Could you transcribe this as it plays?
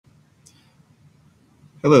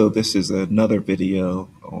Hello, this is another video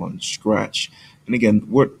on Scratch. And again,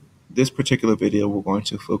 this particular video, we're going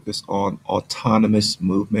to focus on autonomous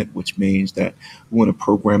movement, which means that we want to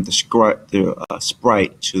program the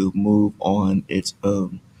sprite to move on its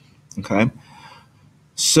own. Okay.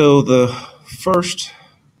 So the first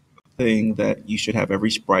thing that you should have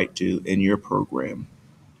every sprite do in your program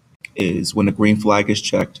is when the green flag is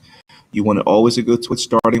checked, you want to always go to its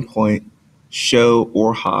starting point, show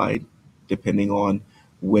or hide, depending on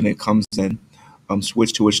when it comes in.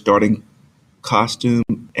 Switch to its starting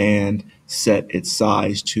costume and set its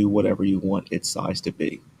size to whatever you want its size to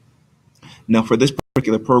be. Now, for this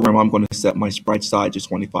particular program, I'm going to set my sprite size to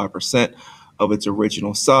 25% of its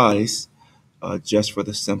original size, just for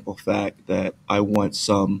the simple fact that I want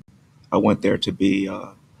there to be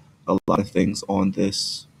a lot of things on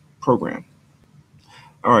this program.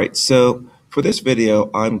 All right, so for this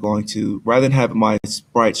video, I'm going to, rather than have my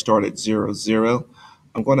sprite start at 0, 0,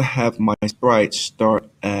 I'm going to have my sprite start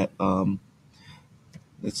at,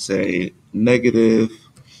 let's say, negative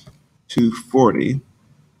 240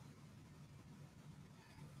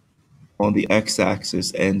 on the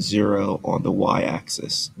x-axis and 0 on the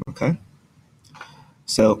y-axis, okay?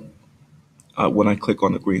 So when I click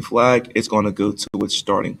on the green flag, it's going to go to its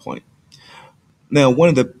starting point. Now, one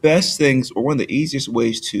of the best things, or one of the easiest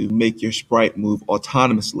ways to make your sprite move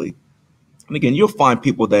autonomously, and again, you'll find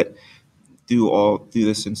people that do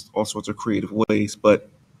this in all sorts of creative ways, but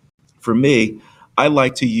for me, I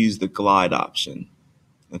like to use the glide option.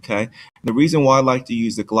 Okay. The reason why I like to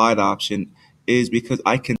use the glide option is because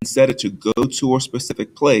I can set it to go to a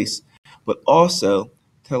specific place, but also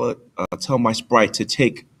tell my sprite to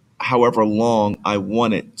take however long I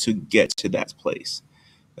want it to get to that place.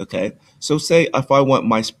 Okay. So say if I want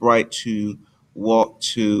my sprite to walk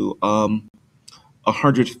to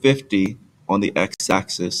 150 on the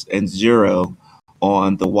x-axis and 0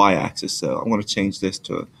 on the y-axis. So I'm going to change this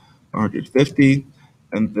to 150,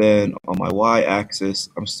 and then on my y-axis,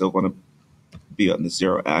 I'm still going to be on the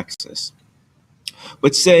 0 axis.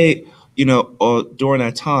 But say, during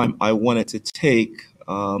that time, I wanted to take,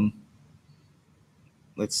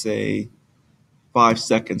 let's say, 5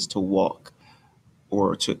 seconds to walk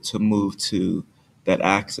or to move to that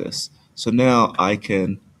axis. So now I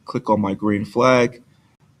can click on my green flag,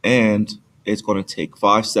 and it's going to take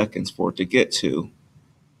 5 seconds for it to get to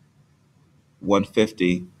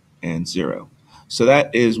 150 and 0. So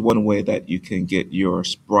that is one way that you can get your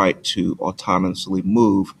sprite to autonomously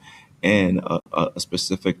move in a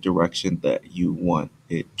specific direction that you want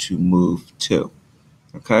it to move to.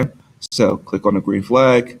 Okay, so click on the green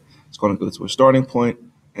flag, it's going to go to a starting point,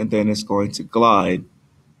 and then it's going to glide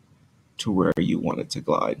to where you want it to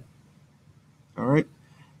glide. All right,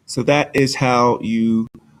 so that is how you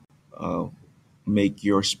make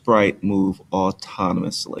your sprite move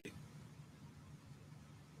autonomously.